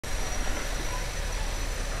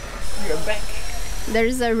We are back.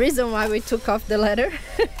 There's a reason why we took off the leather.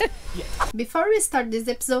 Yeah. Before we start this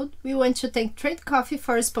episode, we want to thank Trade Coffee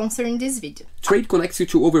for sponsoring this video. Trade connects you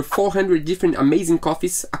to over 400 different amazing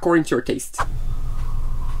coffees according to your taste.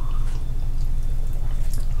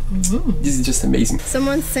 This is just amazing.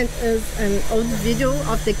 Someone sent us an old video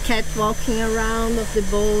of the cat walking around of the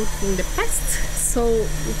boat in the past, so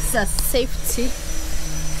it's a safety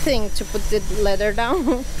thing to put the leather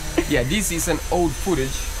down. Yeah, this is an old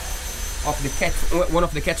footage of the cat, one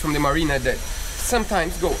of the cats from the marina that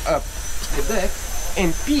sometimes go up the deck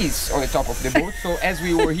and pees on the top of the boat. So as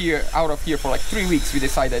we were here, out of here for like 3 weeks, we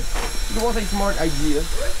decided it was a smart idea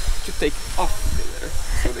to take off the leather.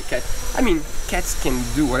 So the cat, I mean, cats can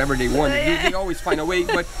do whatever they want. They always find a way,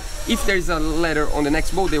 but if there's a leather on the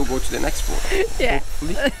next boat, they will go to the next boat. Yeah.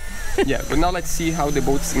 Hopefully. Yeah, but now let's see how the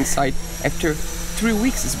boat's inside after 3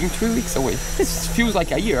 weeks. It's been 3 weeks away. It feels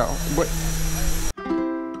like a year, but...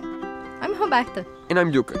 I'm Roberta. And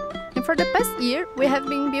I'm Luca. And for the past year, we have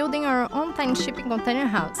been building our own tiny shipping container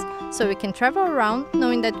house, so we can travel around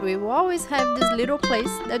knowing that we will always have this little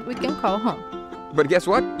place that we can call home. But guess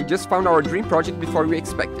what? We just found our dream project before we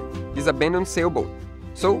expected. This abandoned sailboat.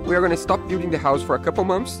 So we're gonna stop building the house for a couple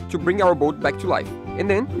months to bring our boat back to life. And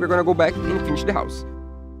then we're gonna go back and finish the house.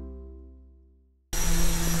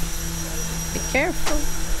 Be careful.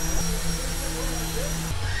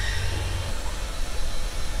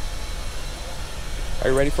 Are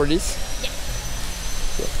you ready for this?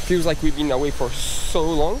 Yeah. Feels like we've been away for so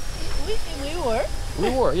long. We were. We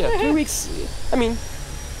were, yeah. 3 weeks. I mean,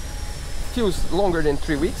 feels longer than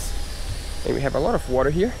 3 weeks. And we have a lot of water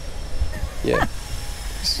here. Yeah.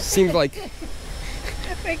 Seems like...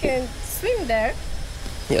 We can swim there.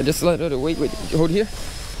 Yeah, just let it... Wait, hold here.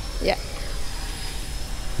 Yeah.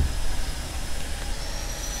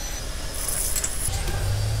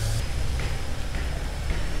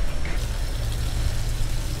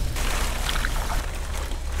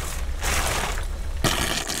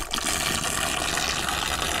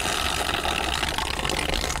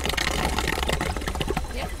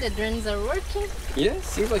 The drains are working. Yeah,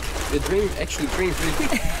 seems like the drain actually drains really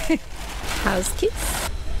quick. House keys.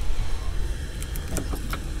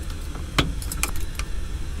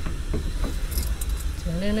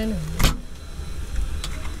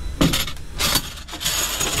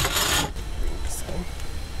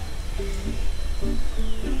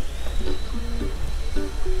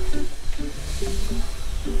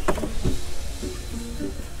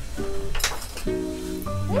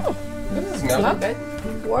 Doesn't smell that bad.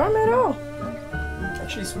 Warm at all.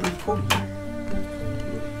 Actually, it's pretty cold.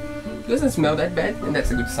 Doesn't smell that bad, and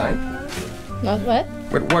that's a good sign. Not wet?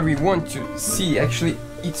 But what we want to see, actually,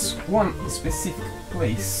 it's one specific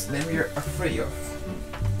place that we are afraid of.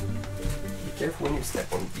 Be careful when you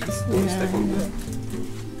step on these. When you step on these.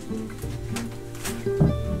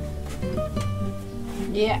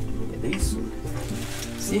 Yeah. These.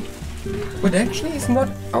 See? But actually, it's not.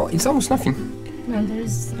 Oh, it's almost nothing. No,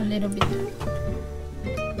 there's a little bit.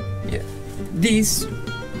 Yeah. This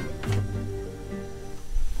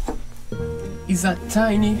is a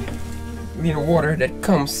tiny little water that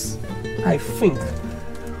comes, I think,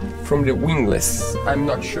 from the wingless. I'm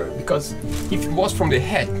not sure, because if it was from the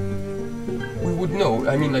head, we would know.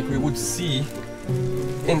 I mean, like, we would see.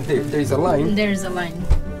 And there's a line. There's a line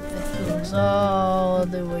that goes all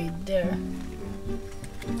the way there.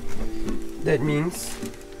 That means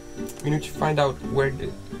we need to find out where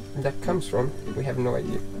that comes from. We have no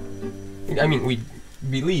idea. I mean, we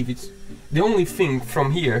believe it's the only thing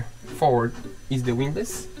from here forward is the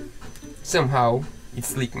windlass. Somehow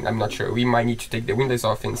it's leaking. I'm not sure. We might need to take the windlass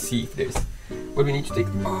off and see if there's. But we need to take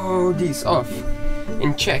all this off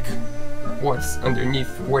and check what's underneath,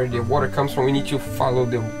 where the water comes from. We need to follow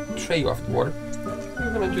the trail of the water.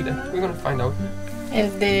 We're gonna do that. We're gonna find out. And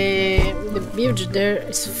the bilge there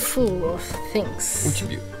is full of things. Which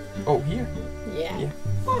view? Oh, here? Yeah. Yeah.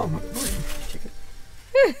 Oh, my God.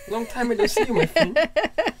 Long time I don't see you, my friend.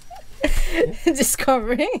 Yeah.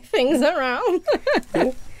 Discovering things around.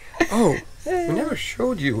 Yeah. Oh, we never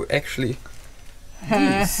showed you actually.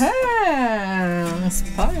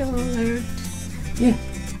 Spoiler alert. Yeah.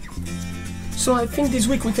 So I think this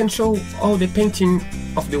week we can show all the painting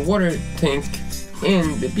of the water tank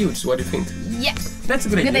and the builds. What do you think? Yeah. That's a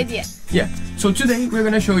good idea. Good idea. Yeah. So today we're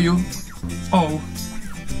gonna show you all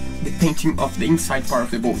the painting of the inside part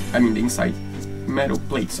of the boat. I mean the inside metal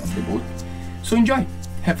plates of the boat. So enjoy.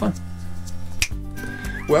 Have fun.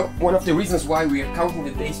 Well, one of the reasons why we are counting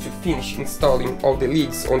the days to finish installing all the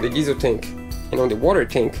lids on the diesel tank and on the water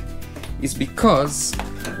tank is because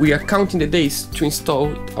we are counting the days to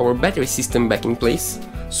install our battery system back in place,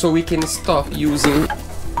 so we can stop using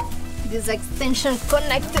this extension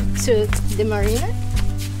connected to the marina.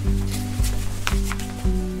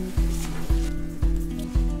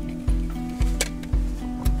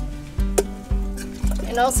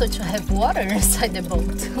 And also to have water inside the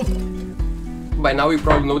boat. By now you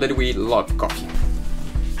probably know that we love coffee.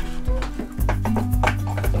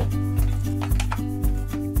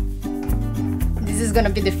 This is gonna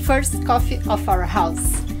be the first coffee of our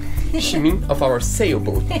house. You mean of our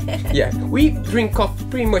sailboat? Yeah, we drink coffee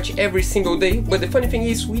pretty much every single day, but the funny thing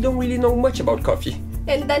is we don't really know much about coffee.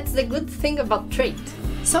 And that's the good thing about trade.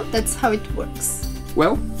 So that's how it works.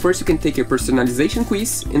 Well, first you can take a personalization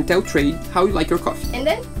quiz and tell Trade how you like your coffee. And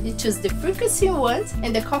then you choose the frequency you want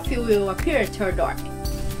and the coffee will appear at your door.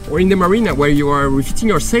 Or in the marina where you are refitting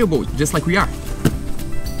your sailboat, just like we are.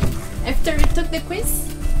 After you took the quiz,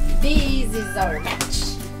 this is our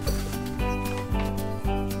match.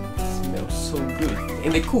 Smells so good.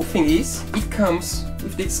 And the cool thing is, it comes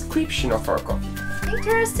with the description of our coffee.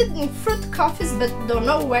 Interested in fruit coffees but don't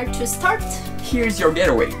know where to start? Here's your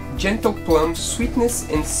getaway. Gentle plum sweetness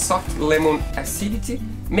and soft lemon acidity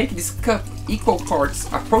make this cup equal parts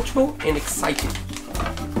approachable and exciting.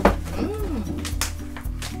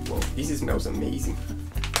 Whoa, this smells amazing.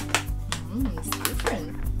 It's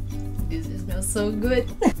different. This smells so good.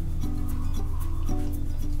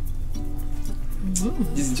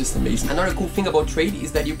 This is just amazing. Another cool thing about Trade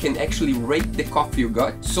is that you can actually rate the coffee you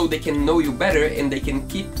got, so they can know you better and they can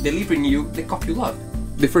keep delivering you the coffee you love.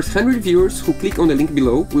 The first 100 viewers who click on the link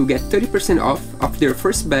below will get 30% off of their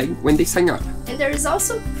first bag when they sign up. And there is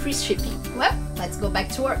also free shipping. Well, let's go back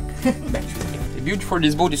to work. The build for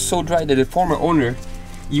this boat is so dry that the former owner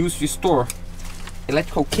used to store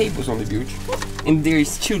electrical cables on the build, and they are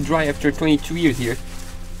still dry after 22 years here.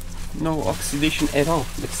 No oxidation at all.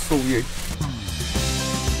 That's so weird.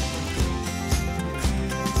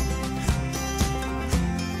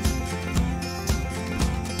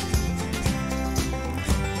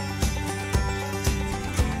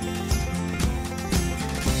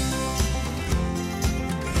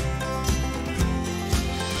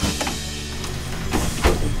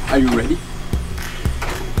 Are you ready?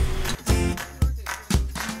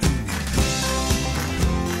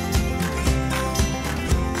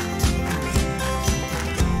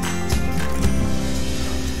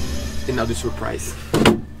 And now the surprise.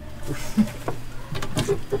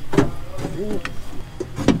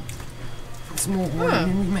 It's more water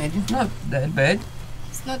than we imagined. Not that bad.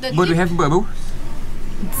 It's not that But we deep. have bubbles.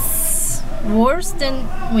 It's worse than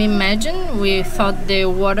we imagined. We thought the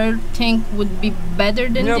water tank would be better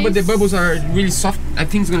than No, this. but the bubbles are really soft. I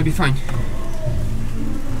think it's gonna be fine.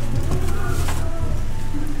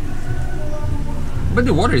 But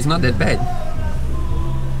the water is not that bad.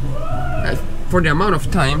 For the amount of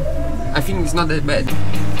time, I think it's not that bad.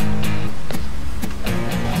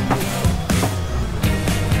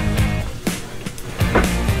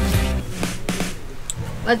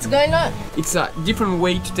 What's going on? It's a different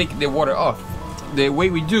way to take the water off. The way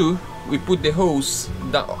we do, we put the hose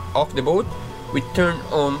off the boat, we turn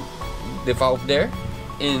on the valve there,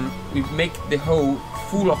 and we make the hole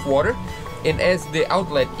full of water. And as the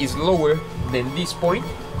outlet is lower than this point,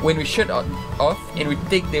 when we shut it off and we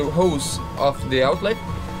take the hose off the outlet,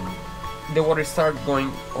 the water starts going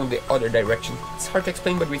on the other direction. It's hard to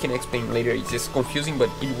explain, but we can explain later. It's just confusing, but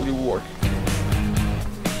it will work.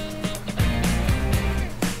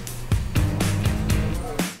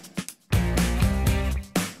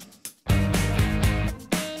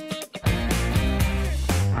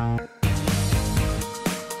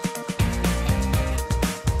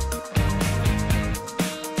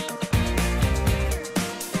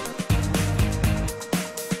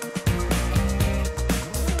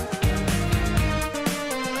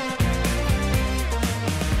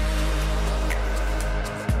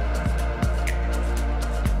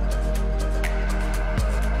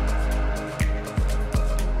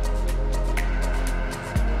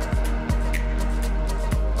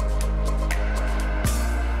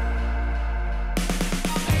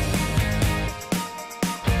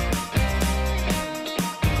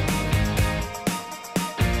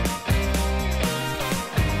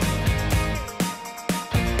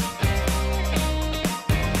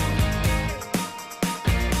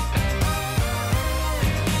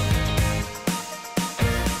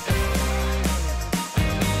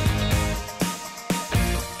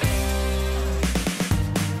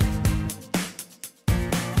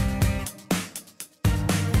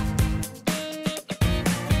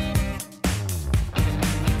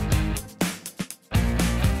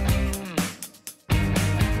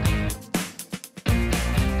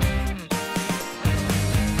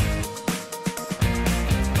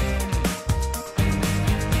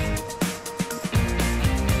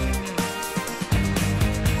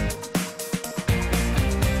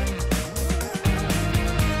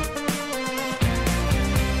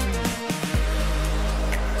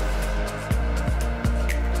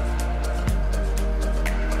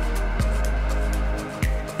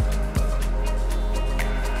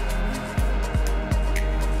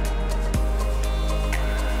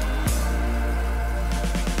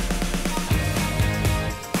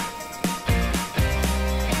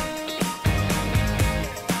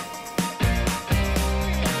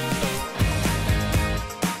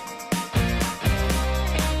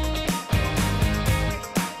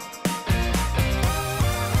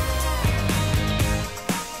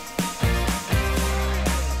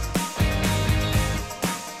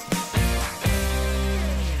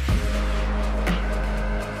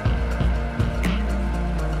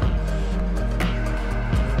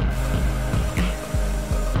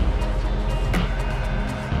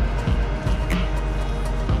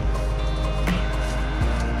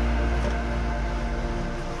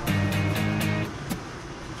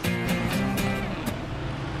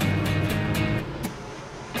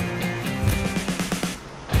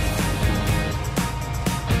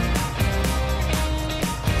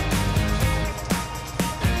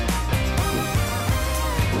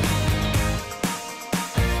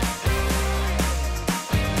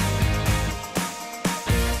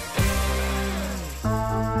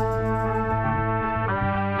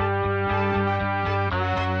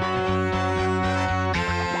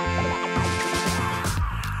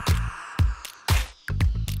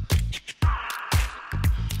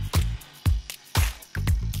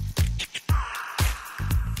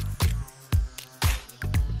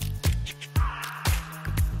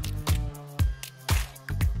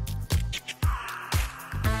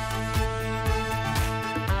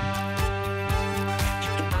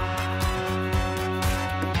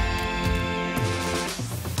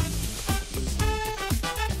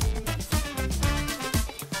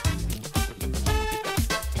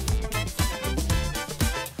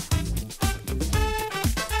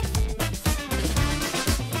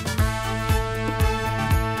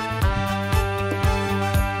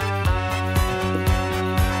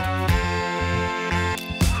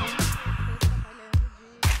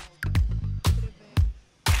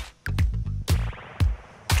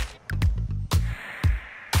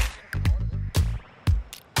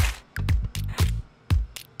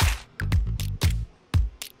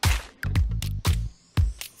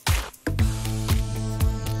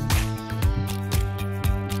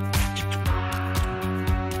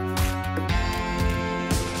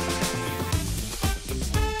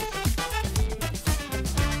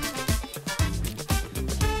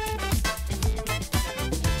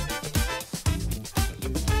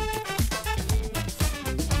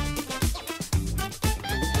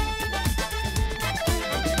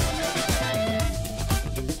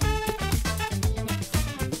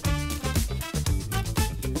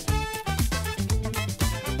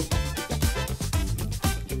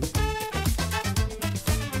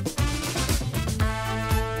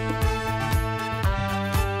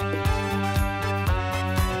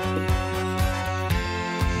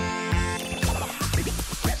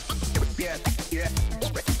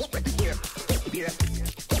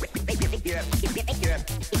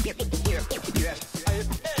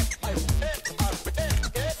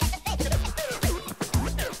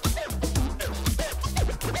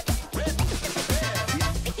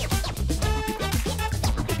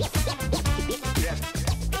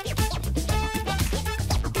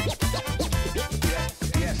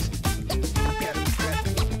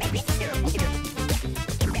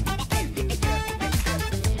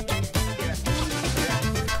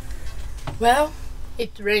 Well,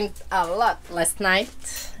 it rained a lot last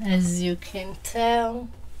night, as you can tell.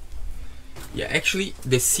 Yeah, actually,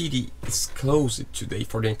 the city is closed today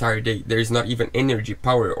for the entire day. There is not even energy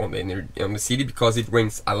power on the city because it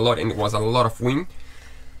rains a lot and it was a lot of wind.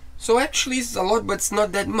 So actually, it's a lot, but it's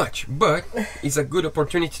not that much. But it's a good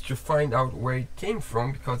opportunity to find out where it came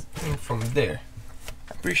from because it came from there.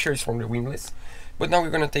 I'm pretty sure it's from the windlass. But now we're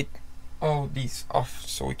gonna take all these off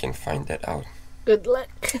so we can find that out. Good luck.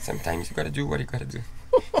 Sometimes you gotta do what you gotta do.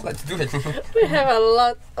 Let's do it. We have a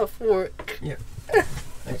lot of work. Yeah.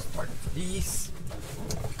 Let's start with these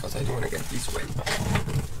because I don't want to get these wet.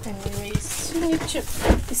 Anyways, you need to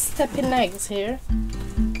step in eggs here.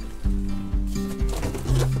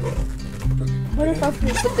 What about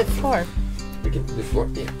we put the floor? We can put the floor.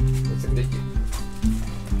 Yeah. That's a good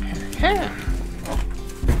idea.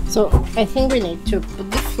 So I think we need to put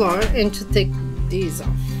the floor and to take these off.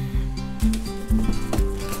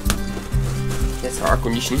 That's our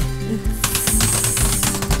conditioning.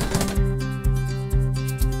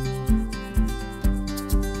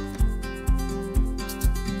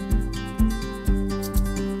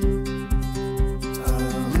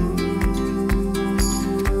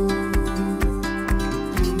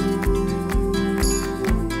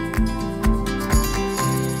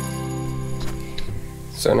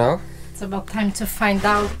 So now? It's about time to find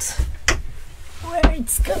out where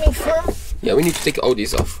it's coming from. Yeah, we need to take all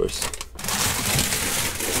these off first.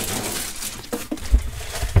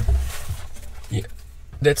 Yeah,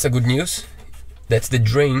 that's a good news. That's the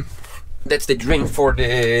drain. That's the drain for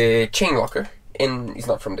the chain locker, and it's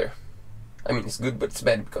not from there. I mean, it's good, but it's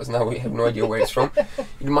bad because now we have no idea where it's from.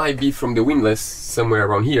 It might be from the windlass somewhere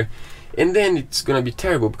around here, and then it's gonna be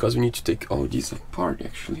terrible because we need to take all these apart.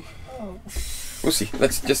 Actually, we'll see.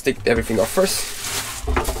 Let's just take everything off first.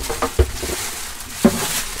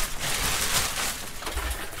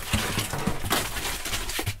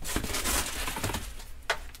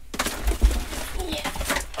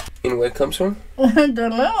 And where it comes from? I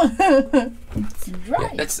don't know. It's dry. Yeah,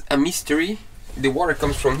 that's a mystery. The water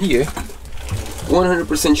comes from here.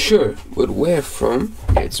 100% sure, but where from?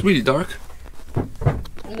 Yeah, it's really dark.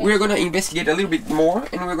 We're gonna investigate a little bit more,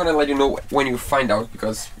 and we're gonna let you know when you find out.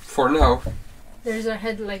 Because for now, there's a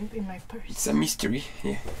headlamp in my purse. it's a mystery.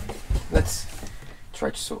 Yeah. Let's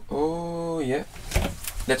try to. Oh yeah,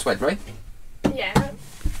 that's wet, right? Yeah.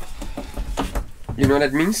 You know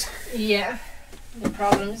what that means? Yeah. The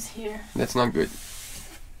problem is here. That's not good.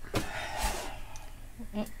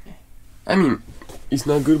 I mean, it's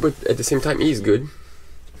not good, but at the same time, it is good.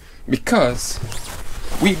 Because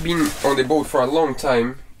we've been on the boat for a long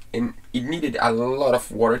time and it needed a lot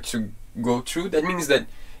of water to go through. That means that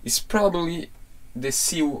it's probably the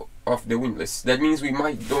seal of the windlass. That means we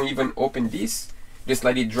might don't even open this, just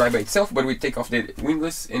let it dry by itself, but we take off the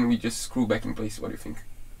windlass and we just screw back in place. What do you think?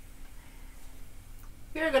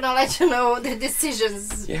 We're gonna let you know the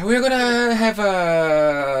decisions. Yeah, we're gonna have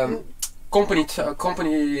a company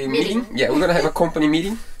meeting. Yeah, we're gonna have a company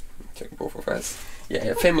meeting. Check both of us. Yeah,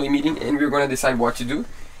 a family meeting, and we're gonna decide what to do.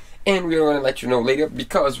 And we're gonna let you know later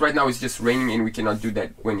because right now it's just raining, and we cannot do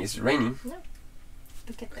that when it's raining. No.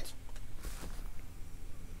 Look at that.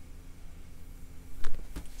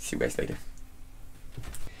 See you guys later.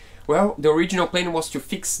 Well, the original plan was to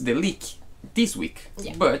fix the leak this week,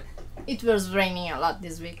 but it was raining a lot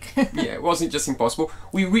this week. yeah, it wasn't just impossible.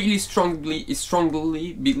 We really strongly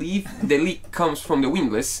believe the leak comes from the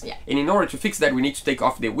windlass. Yeah. And in order to fix that, we need to take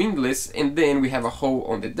off the windlass, and then we have a hole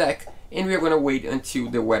on the deck. And we're gonna wait until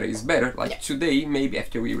the weather is better. Like today, maybe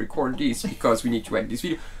after we record this, because we need to edit this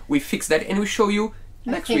video, we fix that and we show you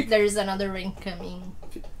next week. There is another rain coming.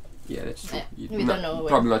 Yeah, that's true. We don't know.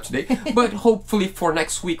 Probably not today, but hopefully for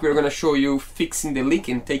next week we're gonna show you fixing the leak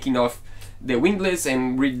and taking off the windlass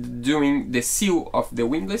and redoing the seal of the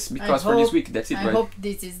windlass, because for this week that's it, right? I hope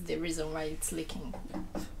this is the reason why it's leaking.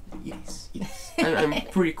 Yes, it is. I'm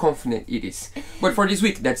pretty confident it is. But for this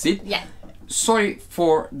week, that's it. Yeah. Sorry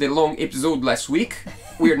for the long episode last week.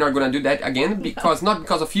 We're not gonna do that again, because not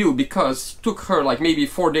because of you, because it took her like maybe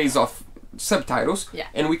 4 days of subtitles,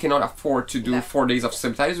 and we cannot afford to do 4 days of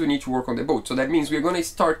subtitles. We need to work on the boat, so that means we're gonna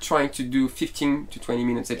start trying to do 15 to 20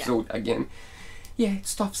 minutes episode again. Yeah,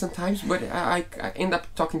 it's tough sometimes, but I end up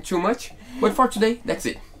talking too much. But for today, that's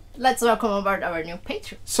it. Let's welcome aboard our new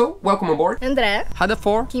patron. So, welcome aboard. André,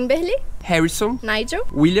 Hadafor, Kimberly, Harrison, Nigel,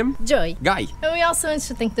 William, Joy. Guy. And we also want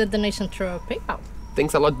to thank the donation through our PayPal.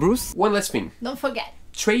 Thanks a lot, Bruce. One last thing. Don't forget.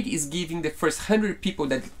 Trade is giving the first 100 people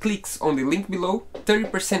that clicks on the link below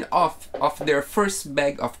 30% off of their first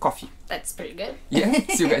bag of coffee. That's pretty good. Yeah,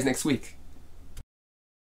 see you guys next week.